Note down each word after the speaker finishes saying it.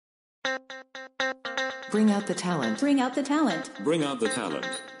Bring out the talent. Bring out the talent. Bring out the talent.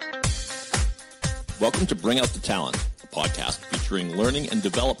 Welcome to Bring Out the Talent, a podcast featuring learning and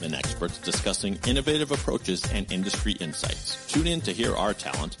development experts discussing innovative approaches and industry insights. Tune in to hear our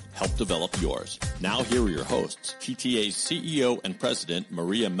talent help develop yours. Now here are your hosts, TTA's CEO and President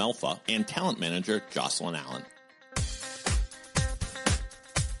Maria Melfa and Talent Manager Jocelyn Allen.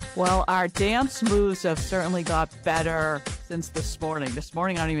 Well, our dance moves have certainly got better since this morning. This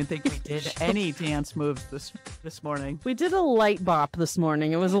morning, I don't even think we did any dance moves this morning. We did a light bop this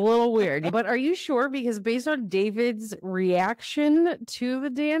morning. It was a little weird. But are you sure? Because based on David's reaction to the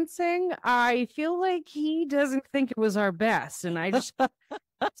dancing, I feel like he doesn't think it was our best. And I just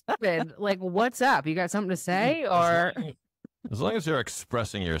said, like, what's up? You got something to say? Or... As long as you're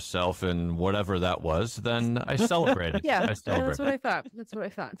expressing yourself in whatever that was, then I celebrate it. Yeah, I celebrate that's what I thought. That's what I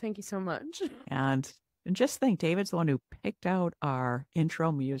thought. Thank you so much. And just think, David's the one who picked out our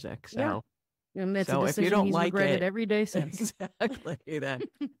intro music. So, yeah. And that's so a if decision you don't he's like regretted it, every day since. exactly, then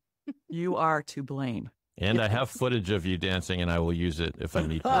you are to blame. And I have footage of you dancing, and I will use it if I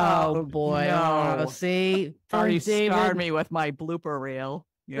need to. Oh boy! No. Oh, see, Already David, scarred me with my blooper reel.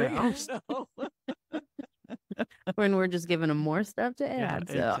 Yeah. So. when we're just giving him more stuff to add.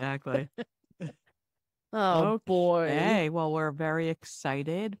 Yeah, exactly. Oh boy. Hey, well, we're very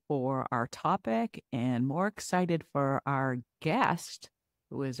excited for our topic and more excited for our guest,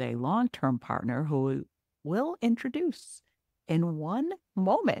 who is a long-term partner who we'll introduce in one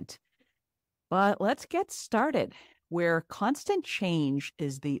moment. But let's get started. Where constant change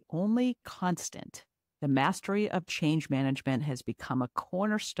is the only constant, the mastery of change management has become a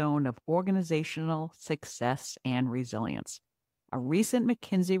cornerstone of organizational success and resilience. A recent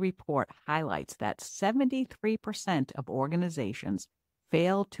McKinsey report highlights that 73% of organizations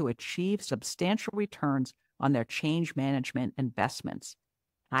fail to achieve substantial returns on their change management investments,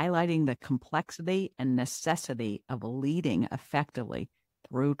 highlighting the complexity and necessity of leading effectively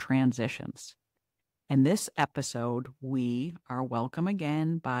through transitions. In this episode, we are welcomed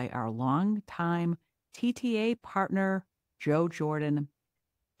again by our longtime TTA partner, Joe Jordan.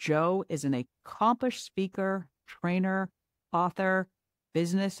 Joe is an accomplished speaker, trainer, author,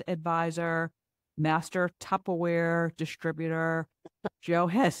 business advisor, master Tupperware distributor. Joe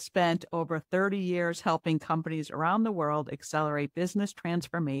has spent over 30 years helping companies around the world accelerate business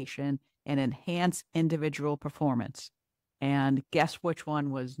transformation and enhance individual performance. And guess which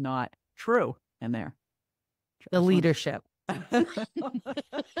one was not true in there? The leadership.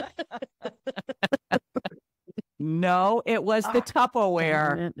 No, it was the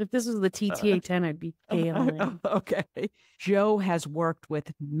Tupperware. If this was the TTA 10, I'd be failing. Okay. Joe has worked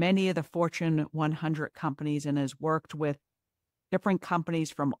with many of the Fortune 100 companies and has worked with different companies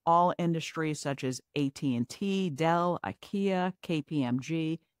from all industries such as AT&T, Dell, IKEA,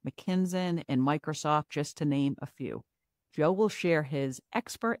 KPMG, McKinsey, and Microsoft, just to name a few. Joe will share his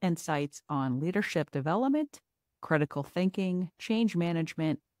expert insights on leadership development, critical thinking, change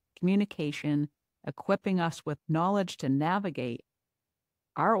management, communication, equipping us with knowledge to navigate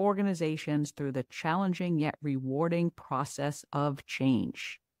our organizations through the challenging yet rewarding process of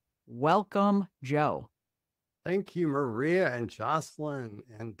change. Welcome, Joe. Thank you, Maria and Jocelyn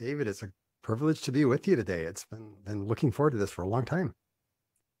and David. It's a privilege to be with you today. It's been looking forward to this for a long time.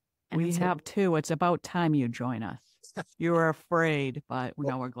 We have too. It's about time you join us. You were afraid, but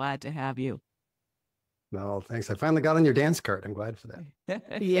we're glad to have you. No, thanks. I finally got on your dance card. I'm glad for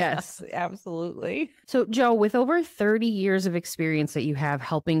that. Yes, absolutely. So, Joe, with over 30 years of experience that you have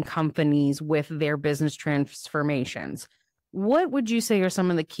helping companies with their business transformations, what would you say are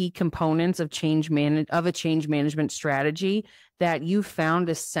some of the key components of a change management strategy that you found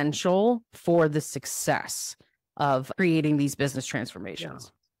essential for the success of creating these business transformations?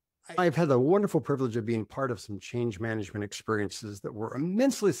 Yeah. I've had the wonderful privilege of being part of some change management experiences that were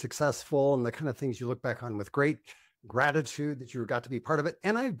immensely successful and the kind of things you look back on with great gratitude that you got to be part of it.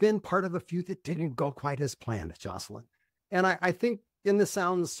 And I've been part of a few that didn't go quite as planned, Jocelyn. And I think, and this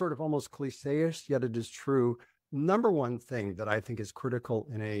sounds sort of almost cliche-ish, yet it is true. Number one thing that I think is critical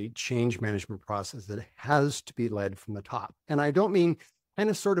in a change management process that has to be led from the top. And I don't mean kind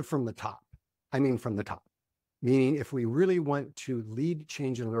of sort of from the top. I mean from the top. Meaning, if we really want to lead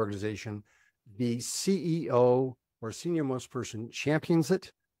change in an organization, the CEO or senior most person champions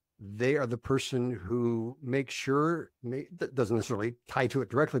it. They are the person who makes sure, that doesn't necessarily tie to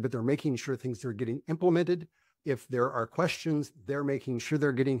it directly, but they're making sure things are getting implemented. If there are questions, they're making sure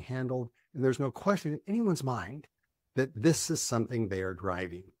they're getting handled. And there's no question in anyone's mind that this is something they are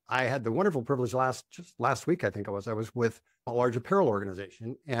driving. I had the wonderful privilege just last week, I think I was with a large apparel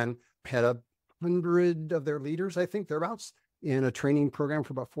organization and had 100 of their leaders, I think thereabouts, in a training program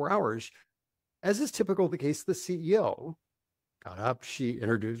for about 4 hours. As is typical the case, the CEO got up, she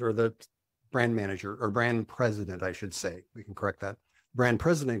introduced, or the brand manager or brand president, I should say, we can correct that. Brand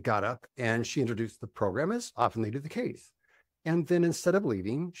president got up and she introduced the program, as often they do the case. And then instead of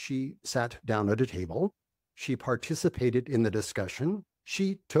leaving, she sat down at a table. She participated in the discussion.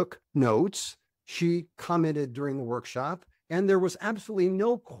 She took notes. She commented during the workshop. And there was absolutely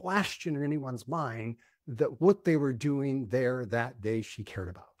no question in anyone's mind that what they were doing there that day she cared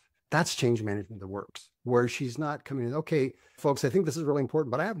about. That's change management that works, where she's not coming in, okay, folks, I think this is really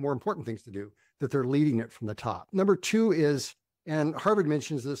important, but I have more important things to do, that they're leading it from the top. Number two is, and Harvard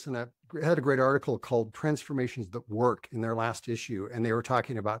mentions this, and I had a great article called Transformations That Work in their last issue. And they were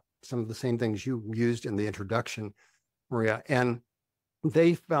talking about some of the same things you used in the introduction, Maria. And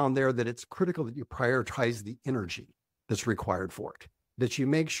they found there that it's critical that you prioritize the energy that's required for it, that you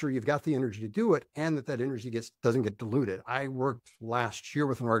make sure you've got the energy to do it and that energy doesn't get diluted. I worked last year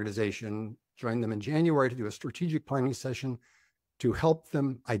with an organization, joined them in January to do a strategic planning session to help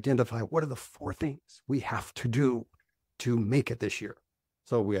them identify what are the 4 things we have to do to make it this year.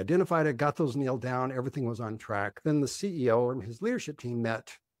 So we identified it, got those nailed down, everything was on track. Then the CEO and his leadership team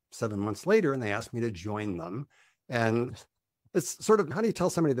met 7 months later and they asked me to join them. And it's sort of, how do you tell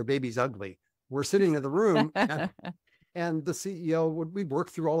somebody their baby's ugly? We're sitting in the room and the CEO we'd work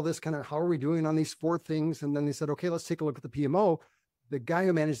through all of this kind of, how are we doing on these 4 things? And then they said, okay, let's take a look at the PMO. The guy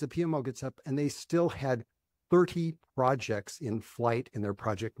who managed the PMO gets up and they still had 30 projects in flight in their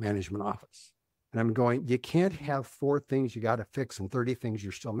project management office. And I'm going, you can't have 4 things you got to fix and 30 things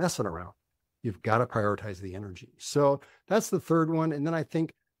you're still messing around. You've got to prioritize the energy. So that's the third one. And then I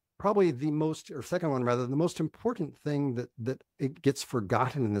think probably the second one, the most important thing that it gets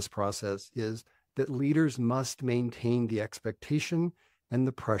forgotten in this process is that leaders must maintain the expectation and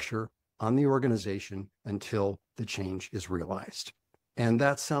the pressure on the organization until the change is realized. And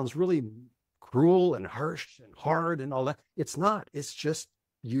that sounds really cruel and harsh and hard and all that. It's not. It's just,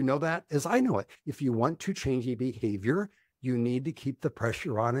 you know that as I know it. If you want to change a behavior, you need to keep the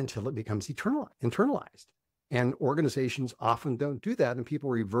pressure on until it becomes internalized. And organizations often don't do that. And people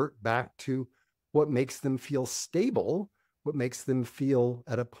revert back to what makes them feel stable, what makes them feel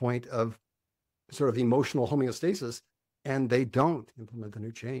at a point of sort of emotional homeostasis, and they don't implement the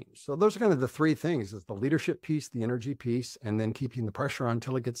new change. So those are kind of the 3 things: is the leadership piece, the energy piece, and then keeping the pressure on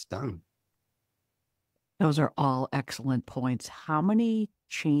until it gets done. Those are all excellent points. How many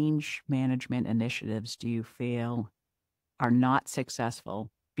change management initiatives do you feel are not successful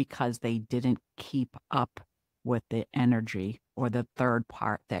because they didn't keep up with the energy, or the third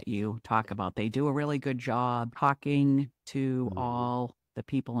part that you talk about? They do a really good job talking to all the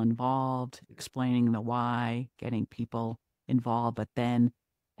people involved, explaining the why, getting people involved. But then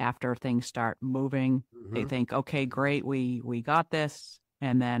after things start moving, they think, okay, great, we got this.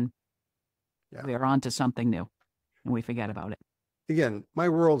 And then we're on to something new and we forget about it. Again, my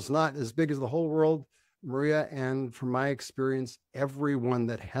world's not as big as the whole world, Maria. And from my experience, everyone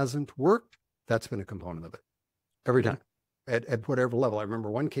that hasn't worked, that's been a component of it. Every time at whatever level. I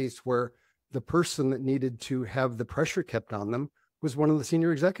remember one case where the person that needed to have the pressure kept on them was one of the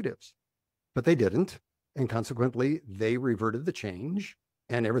senior executives, but they didn't. And consequently, they reverted the change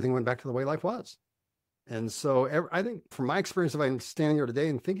and everything went back to the way life was. And so I think from my experience, if I'm standing here today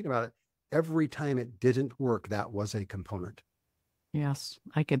and thinking about it, every time it didn't work, that was a component. Yes,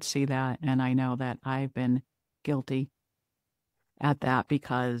 I could see that. And I know that I've been guilty at that,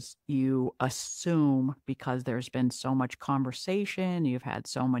 because you assume, because there's been so much conversation, you've had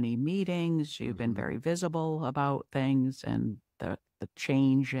so many meetings, you've been very visible about things and the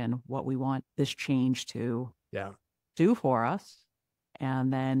change and what we want this change to do for us.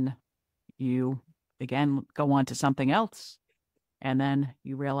 And then you, again, go on to something else. And then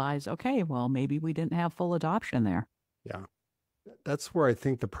you realize, okay, well, maybe we didn't have full adoption there. Yeah. That's where I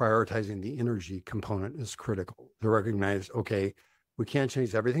think the prioritizing the energy component is critical, to recognize, okay, we can't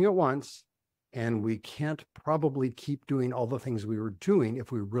change everything at once, and we can't probably keep doing all the things we were doing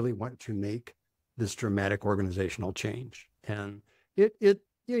if we really want to make this dramatic organizational change. And you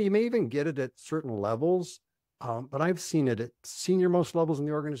may even get it at certain levels, but I've seen it at senior most levels in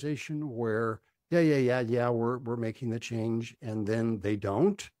the organization where, we're making the change, and then they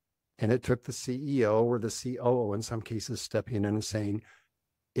don't. And it took the CEO or the COO in some cases stepping in and saying,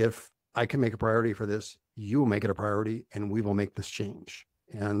 if I can make a priority for this, you will make it a priority and we will make this change.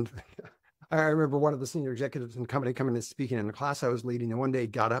 And I remember one of the senior executives in the company coming and speaking in a class I was leading, and one day he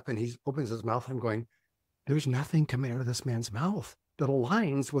got up and he opens his mouth. I'm going, there's nothing coming out of this man's mouth that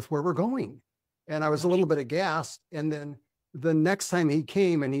aligns with where we're going. And I was a little bit aghast. And then the next time he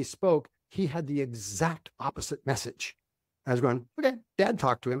came and he spoke, he had the exact opposite message. I was going, okay, Dad,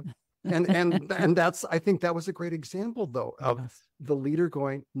 talk to him. And that's, I think that was a great example though of the leader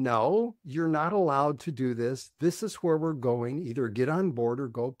going, no, you're not allowed to do this. This is where we're going. Either get on board or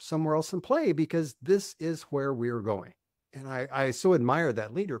go somewhere else and play, because this is where we're going. And I so admire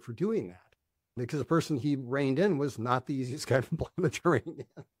that leader for doing that, because the person he reined in was not the easiest guy to blame to rein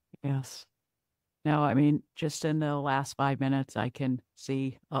in. Yes. No, I mean, just in the last 5 minutes, I can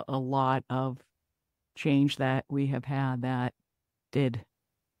see a lot of change that we have had that did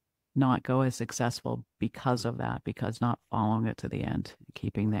not go as successful because of that, because not following it to the end,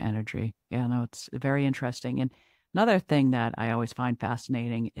 keeping the energy. Yeah, no, it's very interesting. And another thing that I always find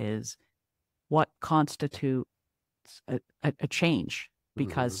fascinating is what constitutes a change,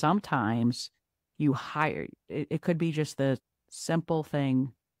 because sometimes you hire, it could be just the simple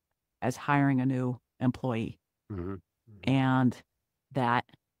thing as hiring a new employee. And that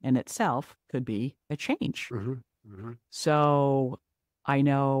in itself could be a change. So I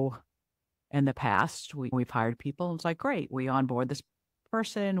know in the past, we've hired people, and it's like, great, we onboard this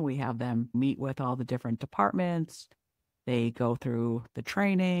person, we have them meet with all the different departments, they go through the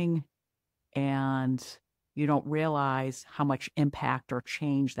training, and you don't realize how much impact or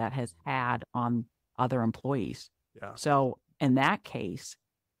change that has had on other employees. Yeah. So in that case,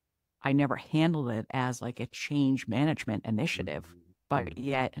 I never handled it as like a change management initiative, but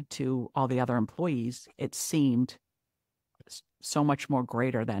yet to all the other employees, it seemed so much more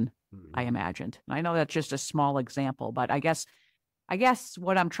greater than I imagined. And I know that's just a small example, but I guess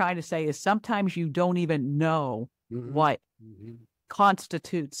what I'm trying to say is sometimes you don't even know what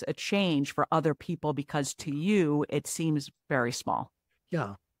constitutes a change for other people, because to you, it seems very small.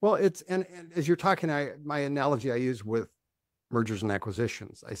 Yeah. Well, and as you're talking, my analogy I use with mergers and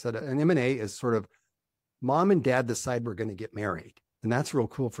acquisitions, I said an M&A is sort of mom and dad decide we're going to get married, and that's real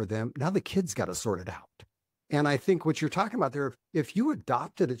cool for them. Now the kids got to sort it out. And I think what you're talking about there, if you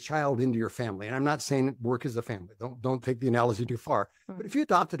adopted a child into your family, and I'm not saying work is a family, don't take the analogy too far, but if you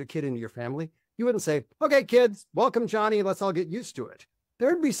adopted a kid into your family, you wouldn't say, okay, kids, welcome Johnny, let's all get used to it.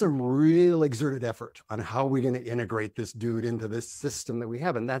 There'd be some real exerted effort on how we're going to integrate this dude into this system that we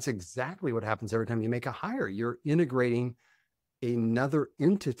have. And that's exactly what happens every time you make a hire. You're integrating another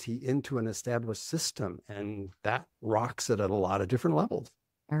entity into an established system, and that rocks it at a lot of different levels.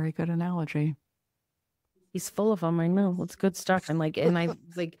 Very good analogy. He's full of them. I know, it's good stuff. And like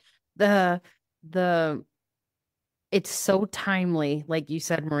it's so timely, like you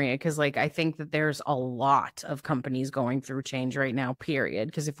said, Maria, because like I think that there's a lot of companies going through change right now, period.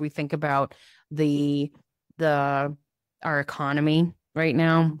 Because if we think about our economy right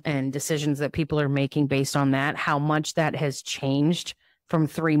now and decisions that people are making based on that, how much that has changed from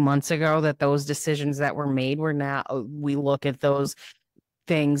 3 months ago, that those decisions that were made were now, we look at those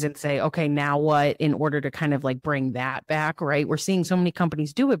things and say, okay, now what, in order to kind of like bring that back, right? We're seeing so many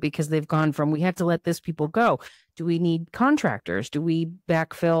companies do it because they've gone from, we have to let this people go. Do we need contractors? Do we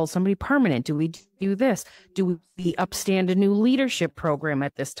backfill somebody permanent? Do we do this? Do we upstand a new leadership program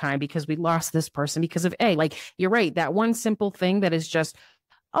at this time because we lost this person because of A? Like, you're right. That one simple thing that is just,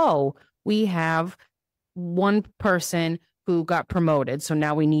 oh, we have one person who got promoted, so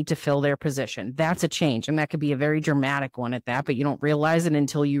now we need to fill their position. That's a change. And that could be a very dramatic one at that, but you don't realize it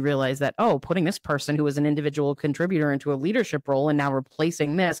until you realize that, oh, putting this person who was an individual contributor into a leadership role and now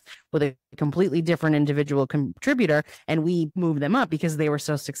replacing this with a completely different individual contributor, and we move them up because they were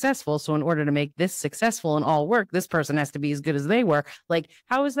so successful. So in order to make this successful and all work, this person has to be as good as they were. Like,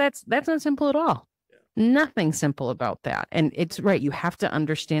 how is that? That's not simple at all. Yeah. Nothing simple about that. And it's right. You have to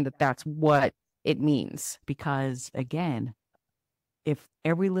understand that that's what it means. Because again, if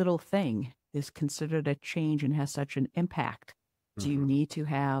every little thing is considered a change and has such an impact, do you need to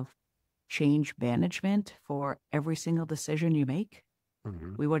have change management for every single decision you make?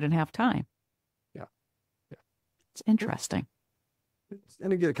 We wouldn't have time. Yeah. It's interesting.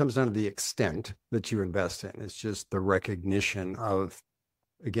 And again, it comes down to the extent that you invest in. It's just the recognition of,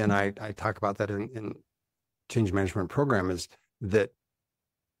 again, I talk about that in change management program, is that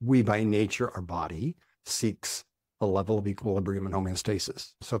we by nature, our body seeks a level of equilibrium and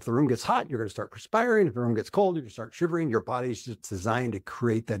homeostasis. So if the room gets hot, you're going to start perspiring. If the room gets cold, you're going to start shivering. Your body's just designed to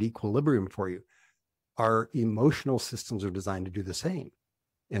create that equilibrium for you. Our emotional systems are designed to do the same.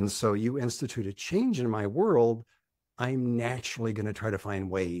 And so you institute a change in my world, I'm naturally going to try to find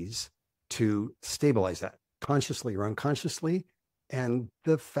ways to stabilize that consciously or unconsciously. And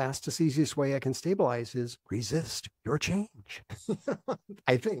the fastest, easiest way I can stabilize is resist your change.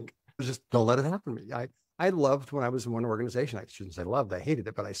 I think just don't let it happen to me. I loved when I was in one organization, I shouldn't say loved, I hated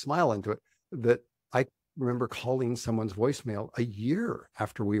it, but I smile into it, that I remember calling someone's voicemail a year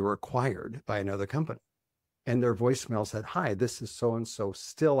after we were acquired by another company. and their voicemail said, "Hi, this is so-and-so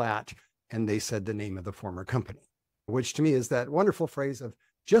still at," and they said the name of the former company, which to me is that wonderful phrase of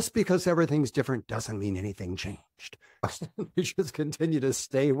just because everything's different doesn't mean anything changed. They just continue to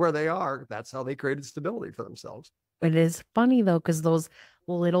stay where they are. That's how they created stability for themselves. It is funny though, because those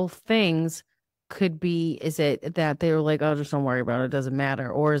little things could be, is it that they were like, oh, just don't worry about it, it doesn't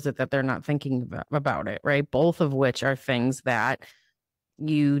matter, or is it that they're not thinking about it, right? Both of which are things that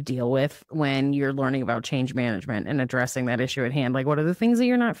you deal with when you're learning about change management and addressing that issue at hand. Like, what are the things that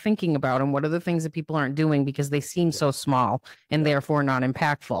you're not thinking about, and what are the things that people aren't doing because they seem so small and therefore not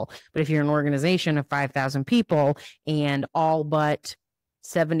impactful? But if you're an organization of 5,000 people and all but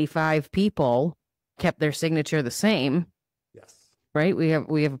 75 people kept their signature the same, Yes. right? We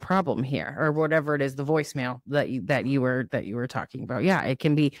have a problem here, or whatever it is, the voicemail that you were talking about. Yeah, it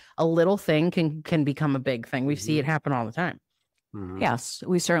can be a little thing can become a big thing. We see it happen all the time. Mhm. Yes,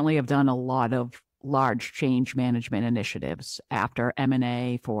 we certainly have done a lot of large change management initiatives after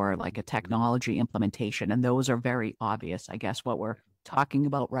M&A for like a technology implementation. And those are very obvious. I guess what we're talking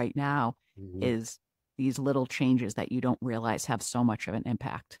about right now Mhm. is these little changes that you don't realize have so much of an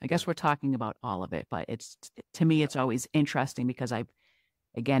impact. I guess we're talking about all of it, but to me, it's always interesting because I've,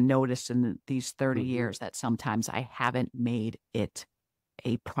 again, noticed in these 30 years that sometimes I haven't made it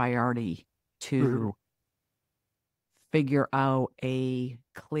a priority to figure out a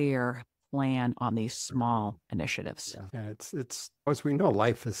clear plan on these small initiatives. Yeah, it's as we know,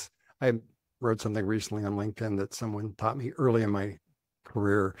 life is. I wrote something recently on LinkedIn that someone taught me early in my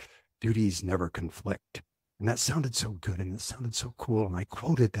career: duties never conflict, and that sounded so good and it sounded so cool, and I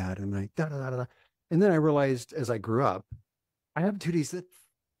quoted that, and I and then I realized as I grew up, I have duties that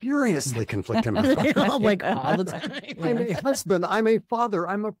furiously conflict in my life. Like all the time. I'm a husband, I'm a father,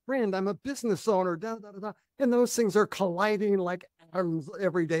 I'm a friend, I'm a business owner, and those things are colliding like atoms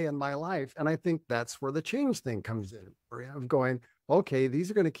every day in my life. And I think that's where the change thing comes in. Where I'm going, okay,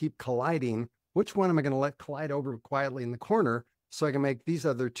 these are going to keep colliding. Which one am I going to let collide over quietly in the corner so I can make these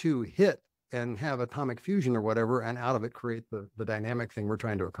other two hit and have atomic fusion or whatever, and out of it create the dynamic thing we're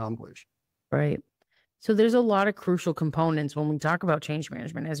trying to accomplish. Right. So there's a lot of crucial components when we talk about change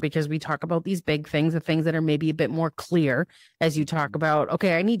management, is because we talk about these big things, the things that are maybe a bit more clear as you talk about,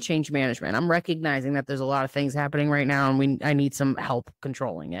 okay, I need change management. I'm recognizing that there's a lot of things happening right now and I need some help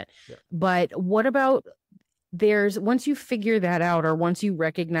controlling it. Yeah. But what about once you figure that out, or once you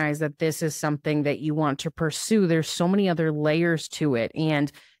recognize that this is something that you want to pursue, there's so many other layers to it.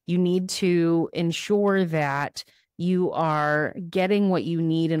 And you need to ensure that you are getting what you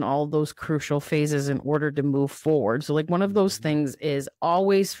need in all those crucial phases in order to move forward. So like one of those things is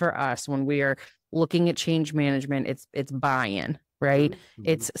always for us when we are looking at change management, it's buy-in, right?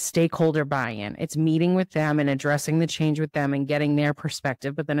 It's stakeholder buy-in. It's meeting with them and addressing the change with them and getting their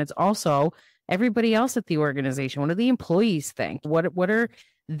perspective. But then it's also everybody else at the organization. What do the employees think? What do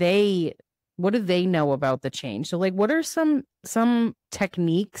they know about the change? So like, what are some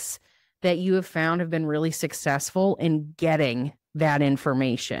techniques that you have found have been really successful in getting that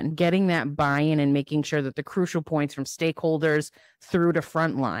information, getting that buy-in, and making sure that the crucial points from stakeholders through to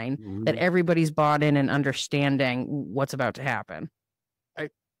frontline, that everybody's bought in and understanding what's about to happen?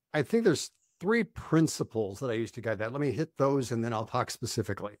 I think there's 3 principles that I use to guide that. Let me hit those and then I'll talk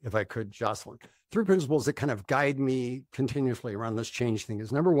specifically, if I could, Jocelyn. 3 principles that kind of guide me continuously around this change thing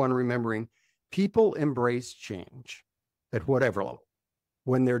is, number 1, remembering people embrace change at whatever level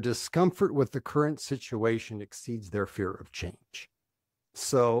when their discomfort with the current situation exceeds their fear of change.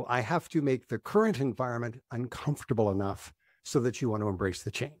 So I have to make the current environment uncomfortable enough so that you want to embrace the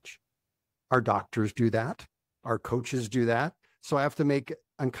change. Our doctors do that. Our coaches do that. So I have to make it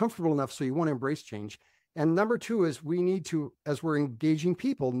uncomfortable enough so you want to embrace change. And number 2 is, we need to, as we're engaging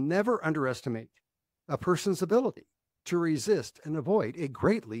people, never underestimate a person's ability to resist and avoid a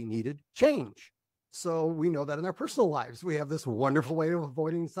greatly needed change. So we know that in our personal lives, we have this wonderful way of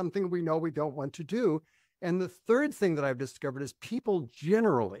avoiding something we know we don't want to do. And the 3rd thing that I've discovered is people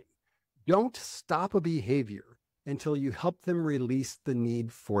generally don't stop a behavior until you help them release the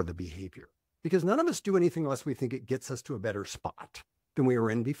need for the behavior. Because none of us do anything unless we think it gets us to a better spot than we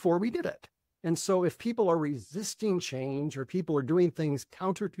were in before we did it. And so if people are resisting change, or people are doing things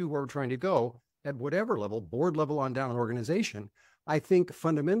counter to where we're trying to go at whatever level, board level on down, organization, I think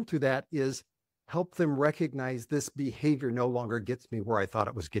fundamental to that is help them recognize this behavior no longer gets me where I thought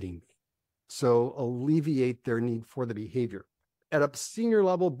it was getting me. So alleviate their need for the behavior. At a senior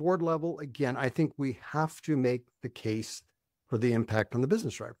level, board level, again, I think we have to make the case for the impact on the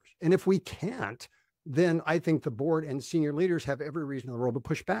business drivers. And if we can't, then I think the board and senior leaders have every reason in the world to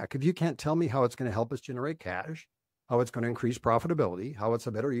push back. If you can't tell me how it's going to help us generate cash, how it's going to increase profitability, how it's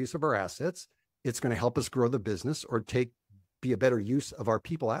a better use of our assets, it's going to help us grow the business or be a better use of our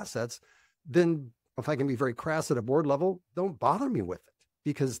people assets, then if I can be very crass at a board level, don't bother me with it,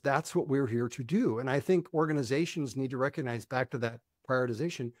 because that's what we're here to do. And I think organizations need to recognize, back to that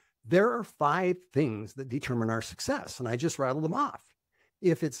prioritization, there are 5 things that determine our success. And I just rattled them off.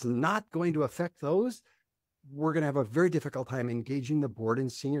 If it's not going to affect those, we're going to have a very difficult time engaging the board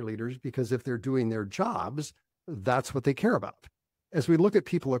and senior leaders, because if they're doing their jobs, that's what they care about. As we look at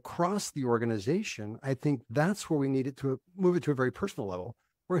people across the organization, I think that's where we need it to move it to a very personal level,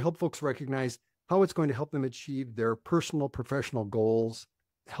 where we help folks recognize how it's going to help them achieve their personal, professional goals,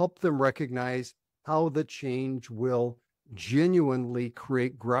 help them recognize how the change will genuinely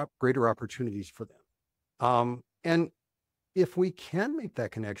create greater opportunities for them. And if we can make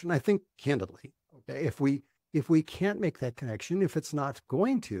that connection, I think candidly, okay, if we can't make that connection, if it's not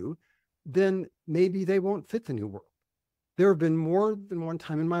going to, then maybe they won't fit the new world. There have been more than one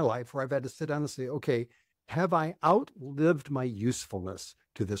time in my life where I've had to sit down and say, okay, have I outlived my usefulness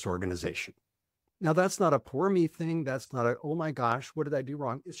to this organization? Now, that's not a poor me thing. That's not a, oh my gosh, what did I do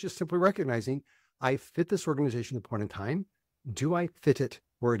wrong? It's just simply recognizing I fit this organization at a point in time. Do I fit it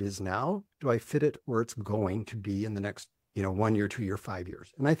where it is now? Do I fit it where it's going to be in the next 1 year, 2 year, 5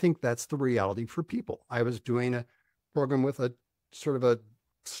 years? And I think that's the reality for people. I was doing a program with a sort of a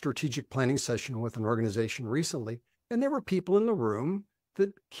strategic planning session with an organization recently, and there were people in the room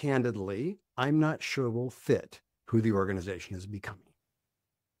that candidly, I'm not sure will fit who the organization is becoming.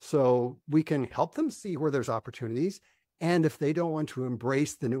 So we can help them see where there's opportunities. And if they don't want to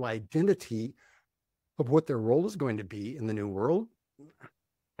embrace the new identity of what their role is going to be in the new world,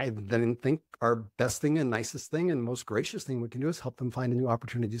 I then think our best thing and nicest thing and most gracious thing we can do is help them find a new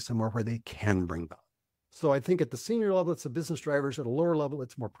opportunity somewhere where they can bring value. So I think at the senior level, it's the business drivers. At a lower level,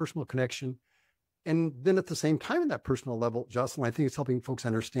 it's more personal connection. And then at the same time, at that personal level, Jocelyn, I think it's helping folks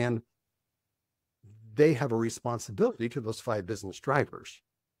understand they have a responsibility to those 5 business drivers.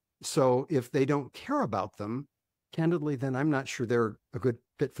 So if they don't care about them, candidly, then I'm not sure they're a good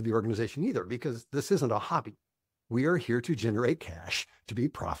fit for the organization either, because this isn't a hobby. We are here to generate cash, to be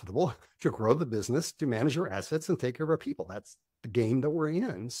profitable, to grow the business, to manage our assets and take care of our people. That's the game that we're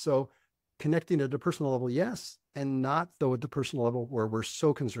in. So connecting at a personal level, yes, and not though at the personal level where we're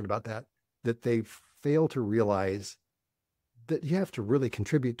so concerned about that they fail to realize that you have to really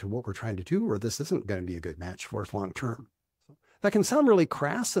contribute to what we're trying to do, or this isn't going to be a good match for us long term. So that can sound really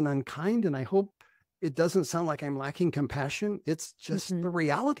crass and unkind, and I hope it doesn't sound like I'm lacking compassion. It's just the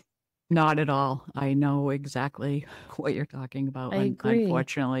reality. Not at all. I know exactly what you're talking about. I agree.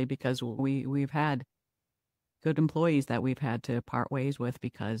 Unfortunately, because we've had good employees that we've had to part ways with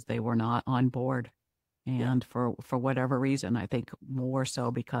because they were not on board. And for whatever reason, I think more so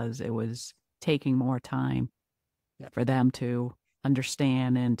because it was taking more time for them to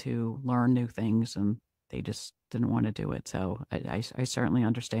understand and to learn new things, and they just didn't want to do it. So I certainly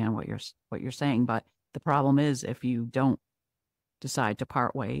understand what you're saying, but the problem is if you don't decide to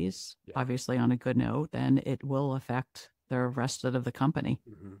part ways, obviously on a good note, then it will affect the rest of the company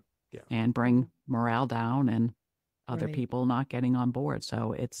and bring morale down and other people not getting on board.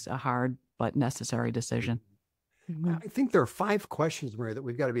 So it's a hard but necessary decision. I think there are 5 questions, Maria, that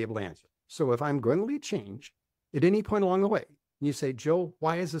we've got to be able to answer. So if I'm going to lead change at any point along the way, and you say, Joe,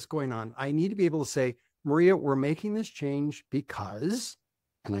 why is this going on? I need to be able to say, Maria, we're making this change because,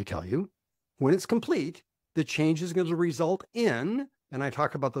 and I tell you, when it's complete, the change is going to result in, and I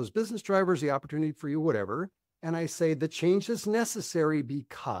talk about those business drivers, the opportunity for you, whatever. And I say the change is necessary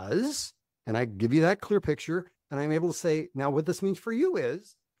because, and I give you that clear picture, and I'm able to say, now what this means for you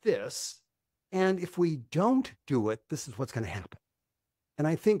is this. And if we don't do it, this is what's going to happen. And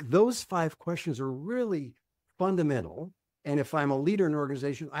I think those 5 questions are really fundamental. And if I'm a leader in an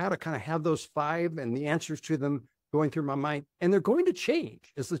organization, I ought to kind of have those 5 and the answers to them going through my mind. And they're going to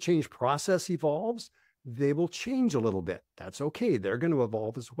change as the change process evolves. They will change a little bit. That's okay. They're going to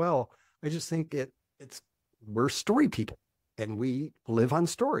evolve as well. I just think we're story people and we live on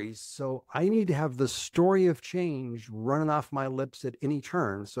stories. So I need to have the story of change running off my lips at any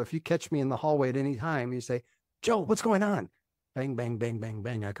turn. So if you catch me in the hallway at any time, you say, Joe, what's going on? Bang, bang, bang, bang,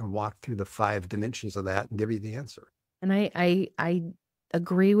 bang. I can walk through the 5 dimensions of that and give you the answer. And I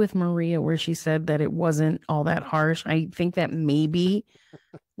agree with Maria where she said that it wasn't all that harsh. I think that maybe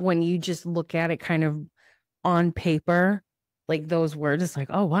when you just look at it kind of on paper, like those words, it's like,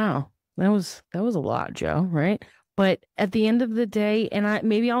 oh, wow, that was a lot, Joe, right? But at the end of the day, and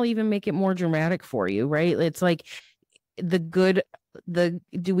maybe I'll even make it more dramatic for you, right? It's like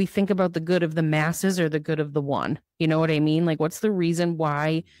do we think about the good of the masses or the good of the one? You know what I mean? Like, what's the reason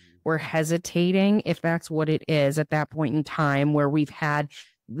why we're hesitating if that's what it is at that point in time where we've had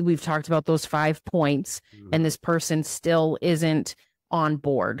we've talked about those 5 points, and this person still isn't on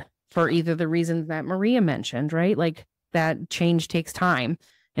board for either the reasons that Maria mentioned, right? Like that change takes time.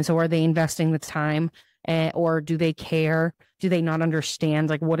 And so are they investing the time, or do they care? Do they not understand?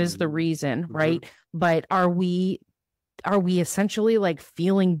 Like, what is the reason, right? But are we essentially like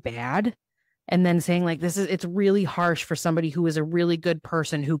feeling bad and then saying like, it's really harsh for somebody who is a really good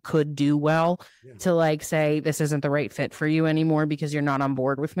person who could do well to like say, this isn't the right fit for you anymore because you're not on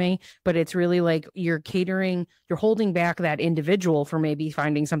board with me. But it's really like you're holding back that individual for maybe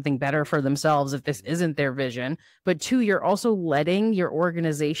finding something better for themselves if this isn't their vision. But 2, you're also letting your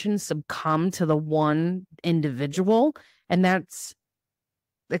organization succumb to the one individual. And that's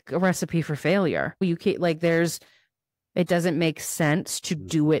like a recipe for failure. You can't it doesn't make sense to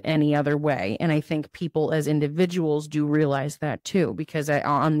do it any other way. And I think people as individuals do realize that too, because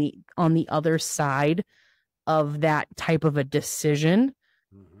on the other side of that type of a decision,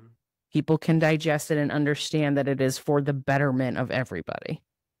 people can digest it and understand that it is for the betterment of everybody.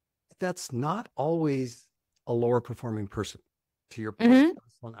 That's not always a lower performing person. To your point,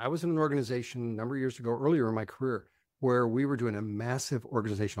 I was in an organization a number of years ago, earlier in my career, where we were doing a massive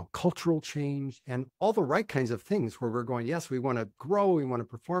organizational cultural change and all the right kinds of things where we're going, yes, we want to grow, we want to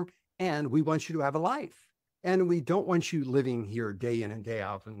perform, and we want you to have a life. And we don't want you living here day in and day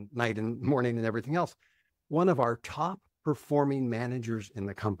out and night and morning and everything else. One of our top performing managers in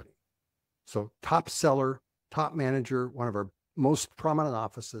the company, so top seller, top manager, one of our most prominent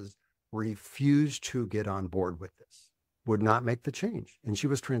offices, refused to get on board with this, would not make the change. And she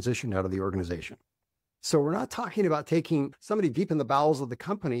was transitioned out of the organization. So we're not talking about taking somebody deep in the bowels of the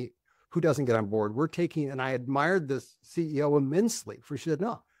company who doesn't get on board. We're taking, and I admired this CEO immensely for she said,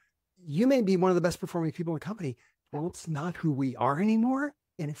 no, you may be one of the best performing people in the company. Well, it's not who we are anymore.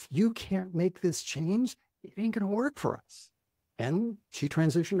 And if you can't make this change, it ain't going to work for us. And she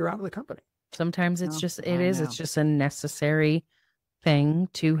transitioned her out of the company. Sometimes it's just a necessary thing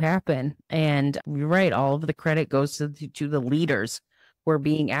to happen. And you're right. All of the credit goes to the leaders who are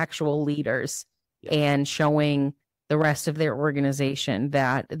being actual leaders. And showing the rest of their organization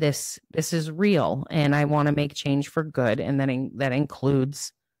that this is real and I want to make change for good. And then that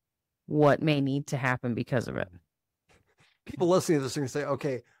includes what may need to happen because of it. People listening to this are going to say,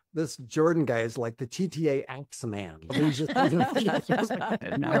 okay, this Jordan guy is like the TTA Axeman. He's just going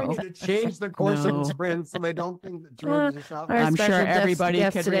to change the course of the sprint so they don't think that Jordan's just out. I'm sure everybody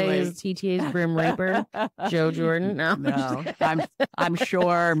can today relate. Is TTA's Grim Reaper, Joe Jordan. No, I'm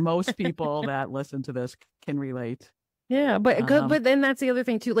sure most people that listen to this can relate. Yeah, but then that's the other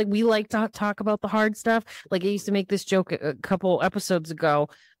thing too. Like we like to talk about the hard stuff. Like I used to make this joke a couple episodes ago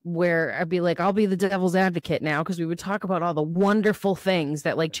where I'd be like, I'll be the devil's advocate now, because we would talk about all the wonderful things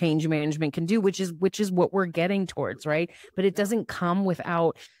that like change management can do, which is what we're getting towards, right? But it doesn't come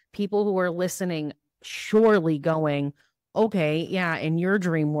without people who are listening surely going, okay, yeah, in your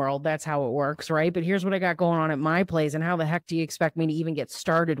dream world, that's how it works, right? But here's what I got going on at my place, and how the heck do you expect me to even get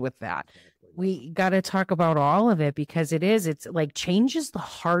started with that? We got to talk about all of it, because it's like change is the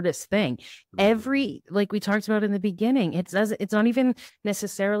hardest thing. Like we talked about in the beginning, it's not even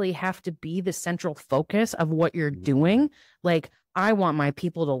necessarily have to be the central focus of what you're doing. Like I want my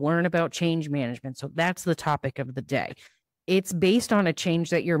people to learn about change management. So that's the topic of the day. It's based on a change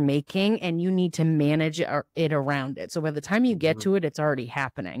that you're making and you need to manage it around it. So by the time you get to it, it's already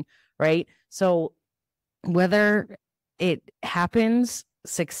happening, right? So whether it happens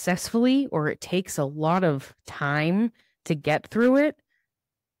successfully or it takes a lot of time to get through it,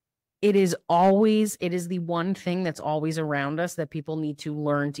 it is the one thing that's always around us that people need to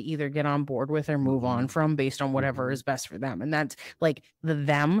learn to either get on board with or move on from based on whatever is best for them. And that's like the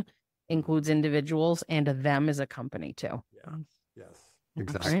them includes individuals, and a them is a company too. Yeah. Yes,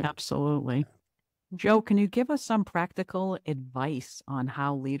 exactly. Right. Absolutely. Joe, can you give us some practical advice on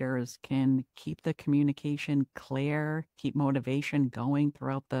how leaders can keep the communication clear, keep motivation going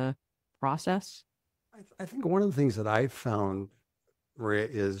throughout the process? I think one of the things that I've found, Maria,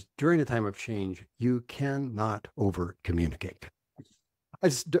 is during a time of change, you cannot over communicate.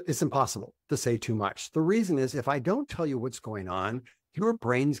 It's impossible to say too much. The reason is if I don't tell you what's going on, your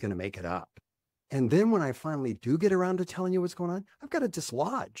brain's going to make it up. And then when I finally do get around to telling you what's going on, I've got to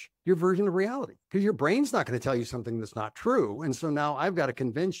dislodge your version of reality, because your brain's not going to tell you something that's not true. And so now I've got to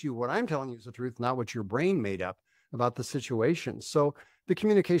convince you what I'm telling you is the truth, not what your brain made up about the situation. So the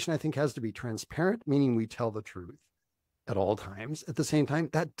communication, I think, has to be transparent, meaning we tell the truth at all times. At the same time,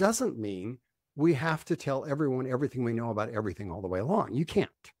 that doesn't mean we have to tell everyone everything we know about everything all the way along. You can't.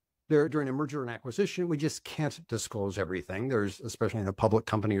 During a merger and acquisition, we just can't disclose everything. There's, especially in a public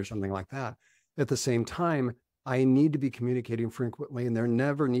company or something like that. At the same time, I need to be communicating frequently, and there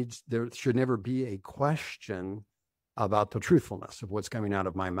should never be a question about the truthfulness of what's coming out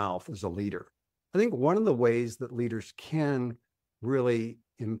of my mouth as a leader. I think one of the ways that leaders can really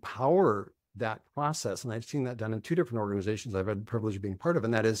empower that process, and I've seen that done in 2 different organizations I've had the privilege of being part of,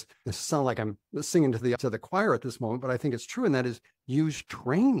 and that is, this sounds like I'm singing to the choir at this moment, but I think it's true, and that is use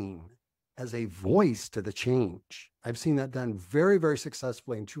training as a voice to the change. I've seen that done very, very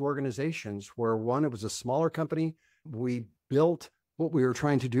successfully in 2 organizations where one, it was a smaller company. We built what we were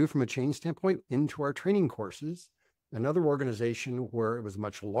trying to do from a change standpoint into our training courses. Another organization where it was a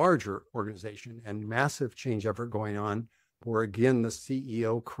much larger organization and massive change effort going on, where again, the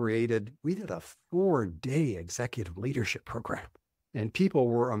CEO we did a 4-day executive leadership program, and people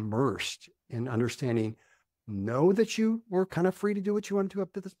were immersed in understanding, know that you were kind of free to do what you wanted to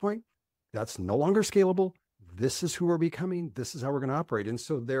up to this point. That's no longer scalable. This is who we're becoming. This is how we're going to operate. And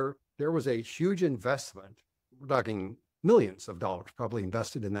so there was a huge investment. We're talking millions of dollars probably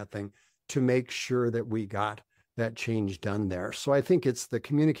invested in that thing to make sure that we got that change done there. So I think it's the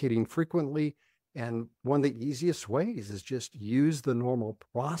communicating frequently. And one of the easiest ways is just use the normal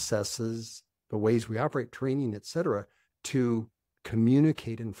processes, the ways we operate, training, et cetera, to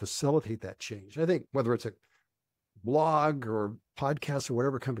communicate and facilitate that change. I think whether it's a blog or podcast or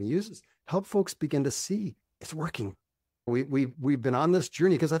whatever company uses, help folks begin to see it's working. We've been on this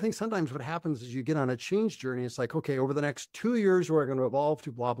journey, because I think sometimes what happens is you get on a change journey. It's like, okay, over the next 2 years, we're going to evolve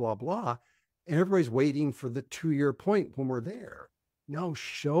to blah, blah, blah. And everybody's waiting for the 2-year point when we're there. No,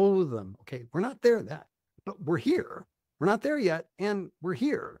 show them, okay, we're not there yet, but we're here. We're not there yet, and we're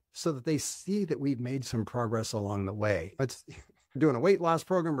here, so that they see that we've made some progress along the way. It's doing a weight loss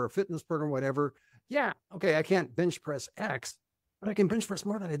program or a fitness program, whatever. Yeah, okay, I can't bench press X, but I can bench press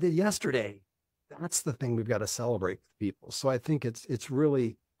more than I did yesterday. That's the thing we've got to celebrate with people. So I think it's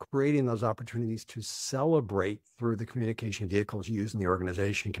really creating those opportunities to celebrate through the communication vehicles used in the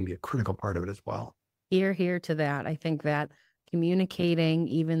organization can be a critical part of it as well. Here to that. I think that communicating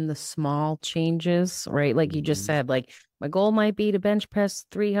even the small changes, right? Like you just said, like my goal might be to bench press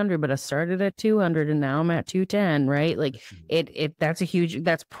 300, but I started at 200 and now I'm at 210, right? Like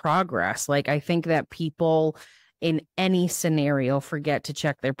that's progress. Like I think that people in any scenario forget to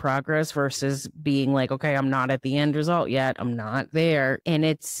check their progress versus being like, okay, I'm not at the end result yet. I'm not there. And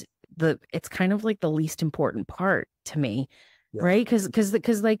it's kind of like the least important part to me. Yeah. Right.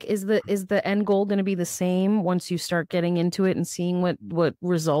 Because like, is the end goal going to be the same once you start getting into it and seeing what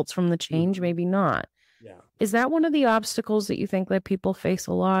results from the change? Maybe not. Yeah. Is that one of the obstacles that you think that people face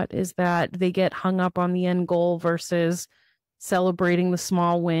a lot, is that they get hung up on the end goal versus celebrating the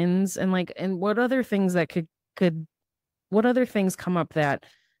small wins? And what other things that what other things come up that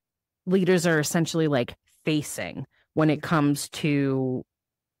leaders are essentially like facing when it comes to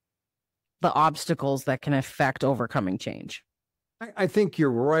the obstacles that can affect overcoming change? I think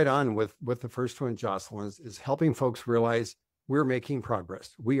you're right on with the first one, Jocelyn, is helping folks realize we're making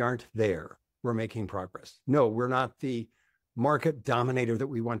progress. We aren't there. We're making progress. No, we're not the market dominator that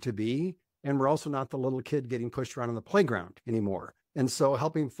we want to be. And we're also not the little kid getting pushed around on the playground anymore. And so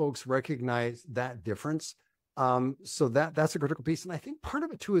helping folks recognize that difference. So that's a critical piece. And I think part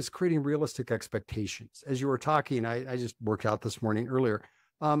of it too is creating realistic expectations. As you were talking, I just worked out this morning earlier.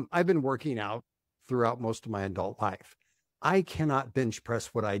 I've been working out throughout most of my adult life. I cannot bench press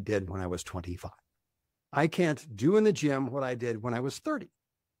what I did when I was 25. I can't do in the gym what I did when I was 30.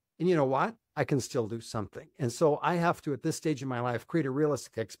 And you know what? I can still do something. And so I have to, at this stage in my life, create a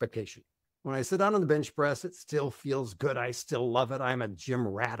realistic expectation. When I sit down on the bench press, it still feels good. I still love it. I'm a gym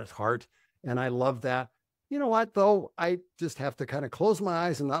rat at heart, and I love that. You know what, though? I just have to kind of close my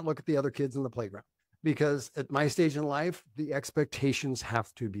eyes and not look at the other kids in the playground, because at my stage in life, the expectations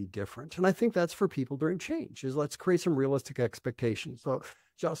have to be different. And I think that's for people during change, is let's create some realistic expectations. So,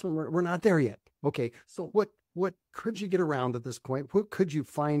 Jocelyn, we're not there yet. Okay, so what could you get around at this point? What could you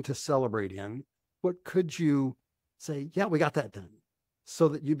find to celebrate in? What could you say, yeah, we got that done, so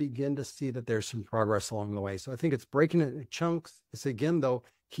that you begin to see that there's some progress along the way? So I think it's breaking it into chunks. It's, again, though,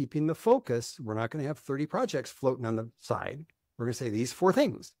 keeping the focus. We're not going to have 30 projects floating on the side. We're going to say these 4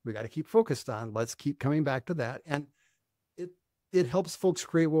 things we got to keep focused on. Let's keep coming back to that. And it helps folks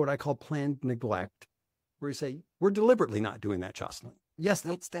create what I call planned neglect, where you say, we're deliberately not doing that, Jocelyn. Yes,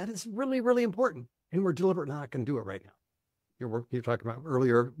 that is really, really important. And we're deliberately not going to do it right now. You're talking about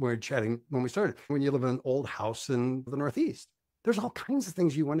earlier when we were chatting, when we started, when you live in an old house in the Northeast, there's all kinds of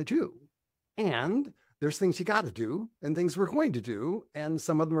things you want to do. And there's things you got to do and things we're going to do. And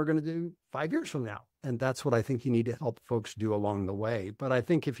some of them are going to do 5 years from now. And that's what I think you need to help folks do along the way. But I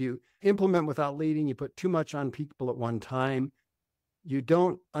think if you implement without leading, you put too much on people at one time, you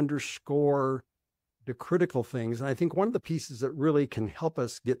don't underscore to critical things. And I think one of the pieces that really can help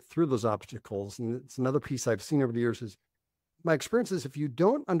us get through those obstacles, and it's another piece I've seen over the years, is my experience is if you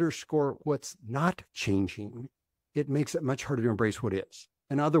don't underscore what's not changing, it makes it much harder to embrace what is.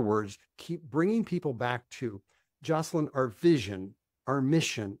 In other words, keep bringing people back to, Jocelyn, our vision, our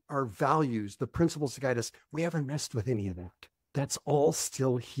mission, our values, the principles that guide us. We haven't messed with any of that. That's all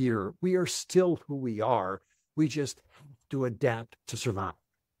still here. We are still who we are. We just have to adapt to survive.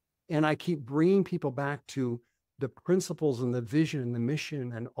 And I keep bringing people back to the principles and the vision and the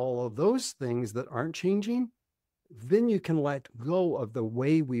mission and all of those things that aren't changing. Then you can let go of the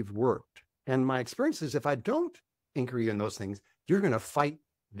way we've worked. And my experience is if I don't anchor you in those things, you're going to fight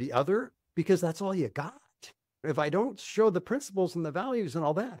the other because that's all you got. If I don't show the principles and the values and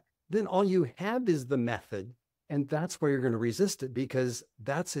all that, then all you have is the method. And that's where you're going to resist it, because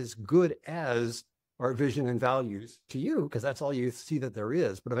that's as good as our vision and values to you, because that's all you see that there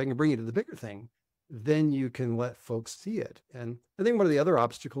is. But if I can bring you to the bigger thing, then you can let folks see it. And I think one of the other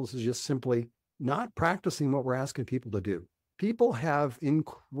obstacles is just simply not practicing what we're asking people to do. People have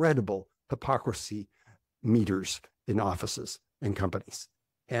incredible hypocrisy meters in offices and companies,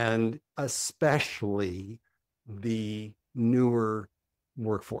 and especially the newer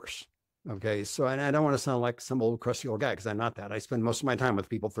workforce. Okay. So, and I don't want to sound like some old crusty old guy, because I'm not that. I spend most of my time with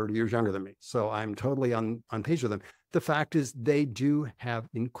people 30 years younger than me. So I'm totally on page with them. The fact is they do have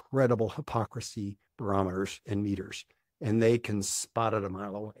incredible hypocrisy barometers and meters, and they can spot it a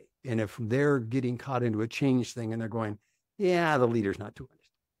mile away. And if they're getting caught into a change thing and they're going, yeah, the leader's not doing it.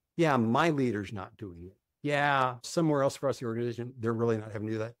 Yeah, my leader's not doing it. Yeah, somewhere else across the organization, they're really not having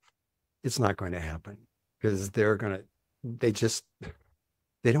to do that. It's not going to happen, because they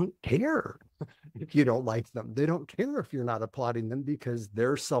don't care if you don't like them. They don't care if you're not applauding them, because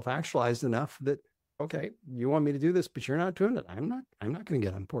they're self-actualized enough that, okay, you want me to do this, but you're not doing it. I'm not going to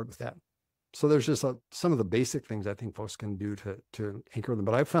get on board with that. So there's just some of the basic things I think folks can do to anchor them.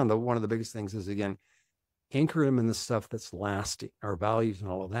 But I've found that one of the biggest things is, again, anchor them in the stuff that's lasting, our values and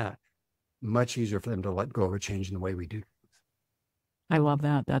all of that. Much easier for them to let go of a change in the way we do. I love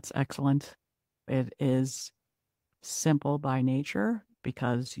that. That's excellent. It is simple by nature,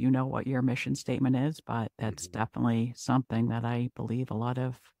 because you know what your mission statement is, but that's definitely something that I believe a lot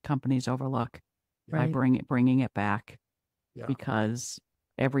of companies overlook by bringing it back, because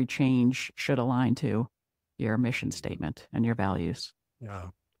every change should align to your mission statement and your values. Yeah.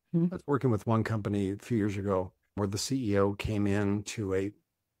 I was working with one company a few years ago where the CEO came in to a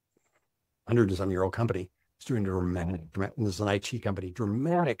 100-some-year-old company. It's doing dramatic, this is an IT company,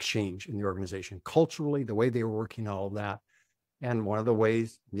 dramatic change in the organization, culturally, the way they were working, all of that. And one of the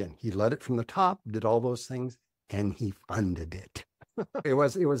ways, again, he led it from the top, did all those things, and he funded it. There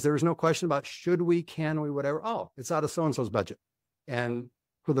was no question about should we, can we, whatever. Oh, it's out of so-and-so's budget. And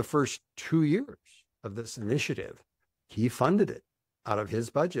for the first 2 years of this initiative, he funded it out of his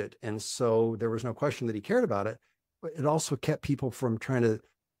budget. And so there was no question that he cared about it, but it also kept people from trying to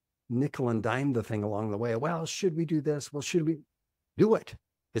nickel and dime the thing along the way. Well, should we do this? Well, should we do it?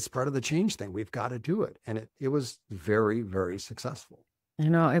 It's part of the change thing. We've got to do it. And it was very, very successful. I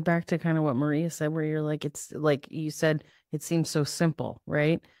know. Back to kind of what Maria said, where you're like, it's like you said, it seems so simple,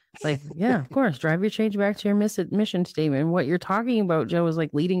 right? Like, yeah, of course, drive your change back to your mission statement. And what you're talking about, Joe, is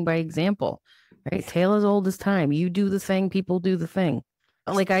like leading by example, right? Tale as old as time. You do the thing, people do the thing.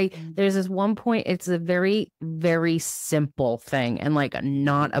 Like there's this one point, it's a very, very simple thing and like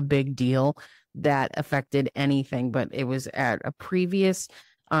not a big deal that affected anything, but it was at a previous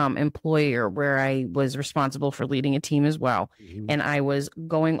employer where I was responsible for leading a team as well. And I was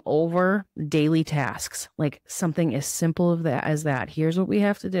going over daily tasks, like something as simple as that. Here's what we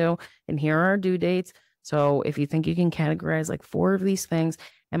have to do. And here are our due dates. So if you think you can categorize like 4 of these things,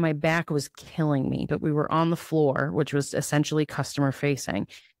 and my back was killing me, but we were on the floor, which was essentially customer facing.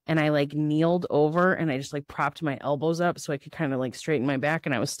 And I like kneeled over and I just like propped my elbows up so I could kind of like straighten my back,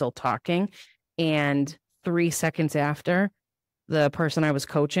 and I was still talking. And 3 seconds after, the person I was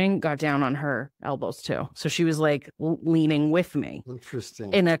coaching got down on her elbows too. So she was like leaning with me.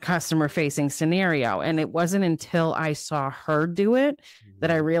 Interesting. In a customer facing scenario. And it wasn't until I saw her do it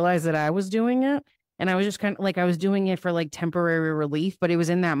that I realized that I was doing it. And I was just kind of like, I was doing it for like temporary relief, but it was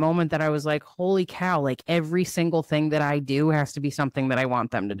in that moment that I was like, holy cow, like every single thing that I do has to be something that I want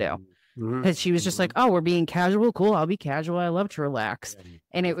them to do. Because she was just like, oh, we're being casual. Cool. I'll be casual. I love to relax.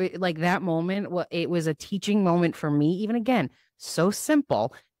 And it like that moment, well, it was a teaching moment for me. Even again, so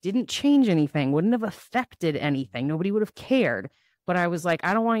simple, didn't change anything, wouldn't have affected anything. Nobody would have cared. But I was like,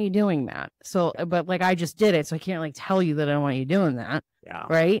 I don't want you doing that. So, but like, I just did it. So I can't like tell you that I don't want you doing that. Yeah.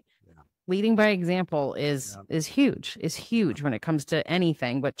 Right. Leading by example is huge when it comes to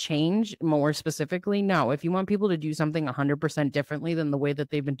anything, but change more specifically. No, if you want people to do something 100% differently than the way that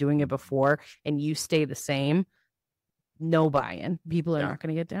they've been doing it before, and you stay the same, no buy-in. People are not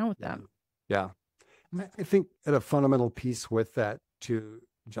going to get down with that. Yeah. I think at a fundamental piece with that too,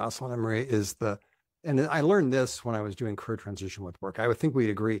 Jocelyn and Maria, is and I learned this when I was doing career transition with work. I would think we'd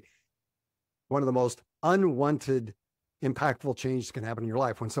agree. One of the most unwanted, impactful changes that can happen in your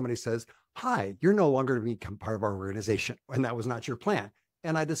life when somebody says, hi, you're no longer going to become part of our organization. And that was not your plan.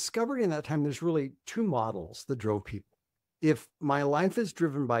 And I discovered in that time, there's really two models that drove people. If my life is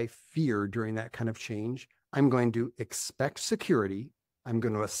driven by fear during that kind of change, I'm going to expect security. I'm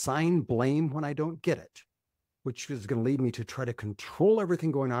going to assign blame when I don't get it, which is going to lead me to try to control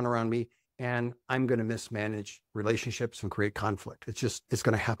everything going on around me. And I'm going to mismanage relationships and create conflict. It's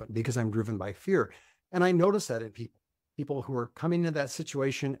going to happen because I'm driven by fear. And I notice that in people who are coming into that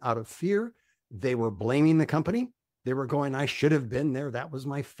situation out of fear. They were blaming the company. They were going, I should have been there. That was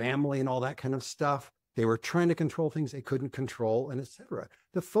my family and all that kind of stuff. They were trying to control things they couldn't control, and et cetera.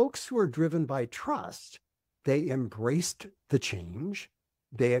 The folks who are driven by trust, they embraced the change.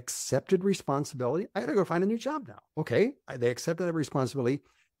 They accepted responsibility. I got to go find a new job now. Okay. They accepted that responsibility.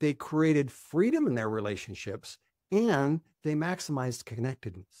 They created freedom in their relationships, and they maximized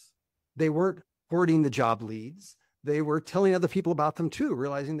connectedness. They weren't hoarding the job leads. They were telling other people about them too,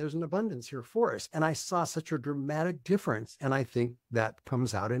 realizing there's an abundance here for us. And I saw such a dramatic difference. And I think that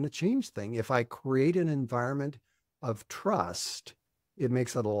comes out in a change thing. If I create an environment of trust, it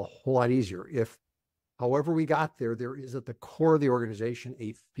makes it a whole lot easier. If, however we got there, there is at the core of the organization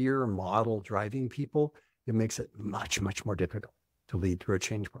a fear model driving people, it makes it much, much more difficult to lead through a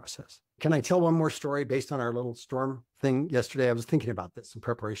change process. Can I tell one more story based on our little storm thing yesterday? I was thinking about this in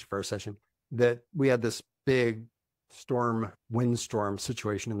preparation for our session, that we had this big windstorm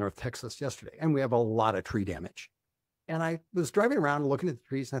situation in North Texas yesterday, and we have a lot of tree damage. And I was driving around looking at the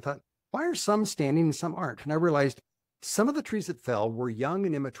trees, and I thought, why are some standing and some aren't? And I realized some of the trees that fell were young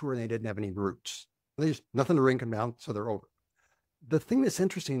and immature, and they didn't have any roots. There's nothing to wring them down, so they're over. The thing that's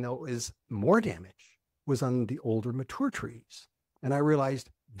interesting, though, is more damage was on the older, mature trees. And I realized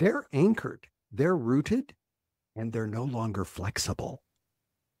they're anchored, they're rooted, and they're no longer flexible.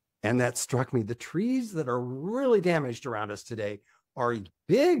 And that struck me. The trees that are really damaged around us today are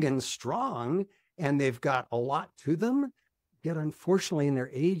big and strong, and they've got a lot to them. Yet, unfortunately, in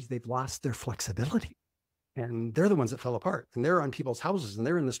their age, they've lost their flexibility. And they're the ones that fell apart. And they're on people's houses, and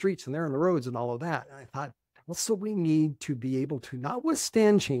they're in the streets, and they're on the roads, and all of that. And I thought, well, so we need to be able to not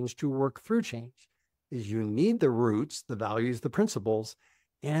withstand change, to work through change. Is you need the roots, the values, the principles,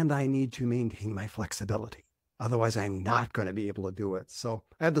 and I need to maintain my flexibility. Otherwise, I'm not going to be able to do it. So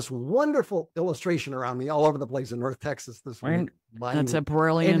I had this wonderful illustration around me all over the place in North Texas this week. That's a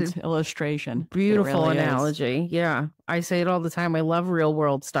brilliant illustration. Beautiful analogy. Yeah. I say it all the time. I love real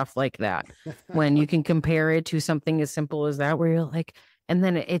world stuff like that. When you can compare it to something as simple as that, where you're like, and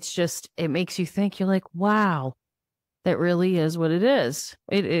then it makes you think, you're like, wow, that really is what it is.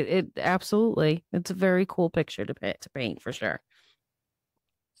 It absolutely, it's a very cool picture to paint for sure.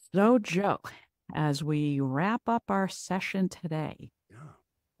 So, Joe, as we wrap up our session today,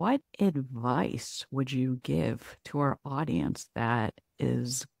 what advice would you give to our audience that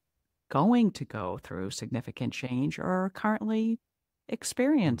is going to go through significant change or currently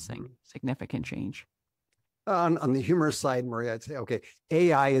experiencing significant change? On the humorous side, Maria, I'd say, okay,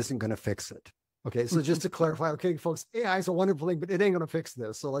 AI isn't going to fix it. Okay, so just to clarify, okay, folks, AI is a wonderful thing, but it ain't going to fix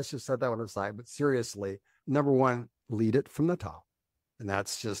this. So let's just set that one aside. But seriously, number one, lead it from the top. And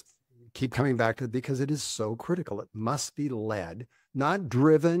that's just keep coming back to it because it is so critical. It must be led, not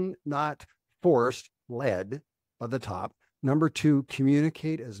driven, not forced, led by the top. Number two,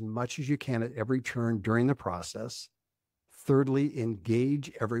 communicate as much as you can at every turn during the process. Thirdly,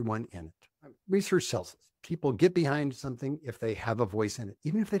 engage everyone in it. Research tells us people get behind something if they have a voice in it,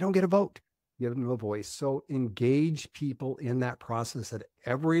 even if they don't get a vote, give them a voice. So engage people in that process at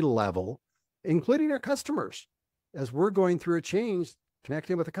every level, including our customers. As we're going through a change,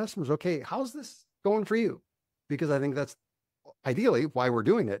 connecting with the customers. Okay, how's this going for you? Because I think that's ideally why we're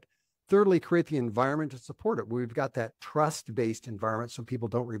doing it. Thirdly, create the environment to support it. We've got that trust-based environment so people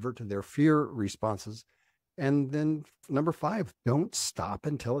don't revert to their fear responses. And then number five, don't stop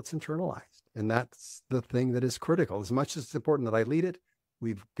until it's internalized. And that's the thing that is critical. As much as it's important that I lead it,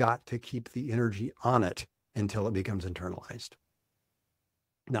 we've got to keep the energy on it until it becomes internalized.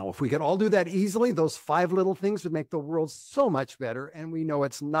 Now, if we could all do that easily, those 5 little things would make the world so much better. And we know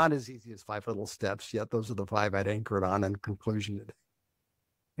it's not as easy as 5 little steps, yet those are the 5 I'd anchor it on in conclusion today.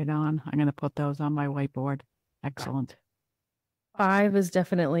 Right on. I'm going to put those on my whiteboard. Excellent. 5 is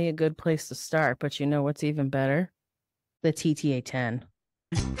definitely a good place to start, but you know what's even better? The TTA 10.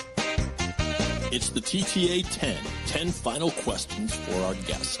 It's the TTA 10, 10 final questions for our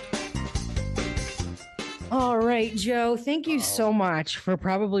guest. All right, Joe, thank you so much for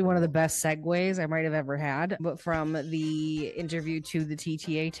probably one of the best segues I might have ever had, but from the interview to the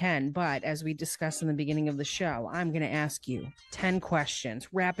TTA 10. But as we discussed in the beginning of the show, I'm going to ask you 10 questions,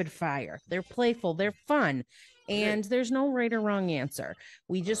 rapid fire. They're playful, they're fun, and there's no right or wrong answer.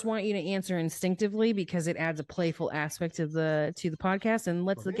 We just want you to answer instinctively because it adds a playful aspect to the podcast and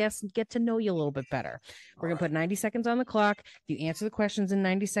lets the guests get to know you a little bit better. We're going to put 90 seconds on the clock. If you answer the questions in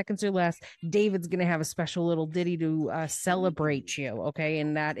 90 seconds or less, David's going to have a special little ditty to celebrate you, okay?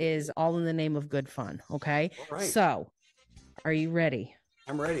 And that is all in the name of good fun, okay? All right. So, are you ready?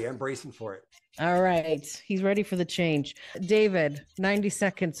 I'm ready. I'm bracing for it. All right. He's ready for the change. David, 90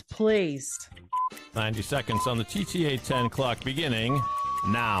 seconds, please. 90 seconds on the TTA 10 clock beginning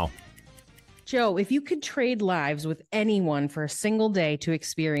now. Joe, if you could trade lives with anyone for a single day to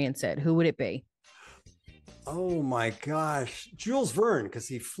experience it, who would it be? Oh my gosh. Jules Verne, because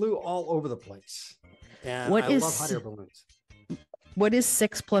he flew all over the place. And I love hot air balloons. What is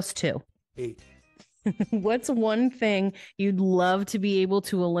 6 plus 2? 8. What's one thing you'd love to be able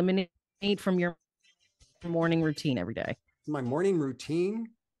to eliminate from your morning routine every day? My morning routine,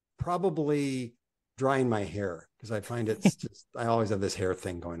 probably drying my hair, because I find it's just, I always have this hair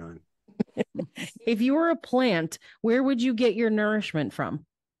thing going on. If you were a plant, where would you get your nourishment from?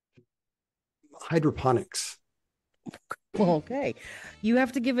 Hydroponics. Okay. You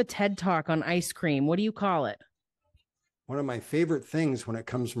have to give a TED talk on ice cream. What do you call it? One of my favorite things when it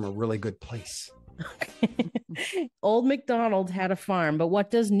comes from a really good place. Old MacDonald had a farm, but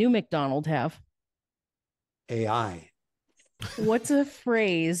what does New MacDonald have? AI. What's a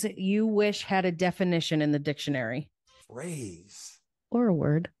phrase you wish had a definition in the dictionary? Phrase. Or a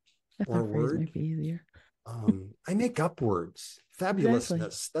word. Or a word. Might be easier. I make up words. Fabulousness.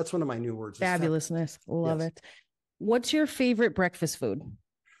 Exactly. That's one of my new words. Fabulousness. Love Yes. it. What's your favorite breakfast food?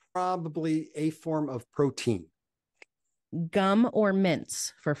 Probably a form of protein. Gum or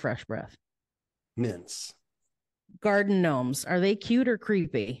mints for fresh breath? Mince. Garden gnomes. Are they cute or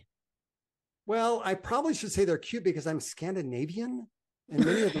creepy? Well, I probably should say they're cute because I'm Scandinavian, and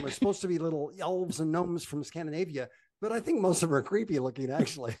many of them are supposed to be little elves and gnomes from Scandinavia, but I think most of them are creepy looking,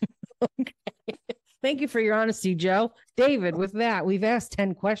 actually. Okay. Thank you for your honesty, Joe. David, with that, we've asked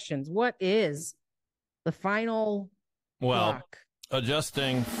 10 questions. What is the final clock?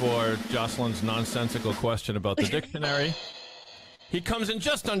 Adjusting for Jocelyn's nonsensical question about the dictionary, he comes in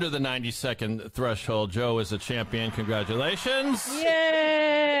just under the 90-second threshold. Joe is a champion. Congratulations.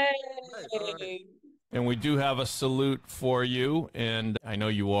 Yay! And we do have a salute for you. And I know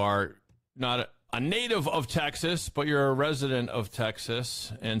you are not a native of Texas, but you're a resident of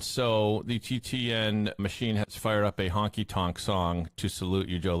Texas. And so the TTN machine has fired up a honky-tonk song to salute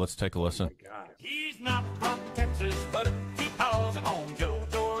you, Joe. Let's take a listen. Oh my God. He's not from Texas, but he calls home Joe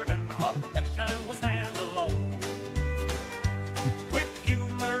Jordan. Affection will stand alone. With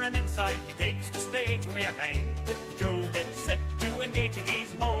humor and insight, he takes the stage with a bang. Joe gets set to engaging.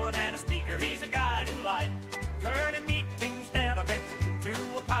 He's more than a speaker, he's a guiding light. Turning meetings and events into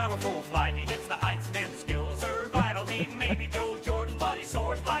a powerful flight. He hits the heights and skills are vital. He may be Joe Jordan, but he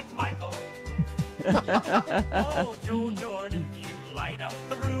soars like Michael. Oh, Joe Jordan, you light up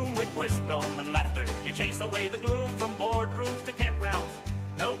the room with wisdom and laughter. You chase away the gloom from boardrooms to campgrounds.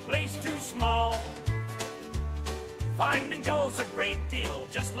 No place too small. Finding Joe's a great deal,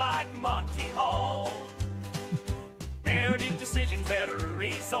 just like Monty Hall. Narrative decisions, better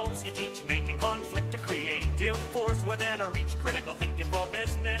results. You teach making conflict a creative force within a reach. Critical thinking for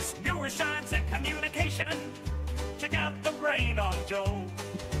business, newer shines and communication. Check out the brain on Joe.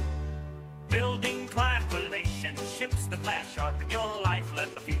 Building client relationships that last sharp in your life.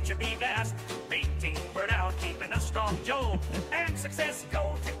 Let the future be vast. Painting burnout, keeping a strong Joe. And success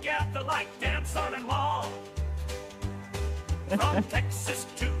go together like damn sun and wall. From Texas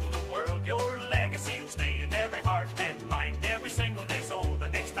to the world, your legacy will stay in every heart and mind every single day. So the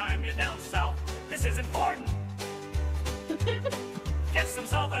next time you're down south, this is important. Get some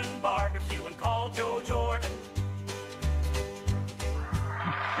southern barbecue and call Joe Jordan.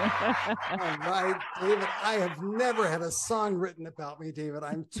 All right, David. I have never had a song written about me, David.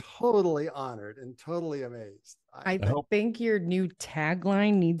 I'm totally honored and totally amazed. I think your new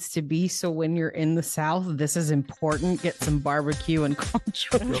tagline needs to be, so when you're in the South, this is important. Get some barbecue and call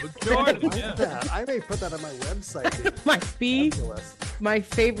Joe Jordan. Yeah. That. I may put that on my website. David. Might be Fabulous. my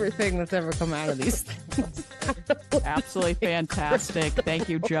favorite thing that's ever come out of these things. Absolutely fantastic. Thank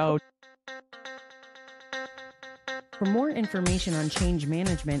you, Joe. For more information on change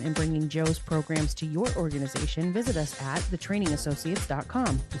management and bringing Joe's programs to your organization, visit us at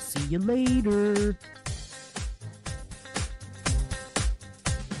thetrainingassociates.com. We'll see you later.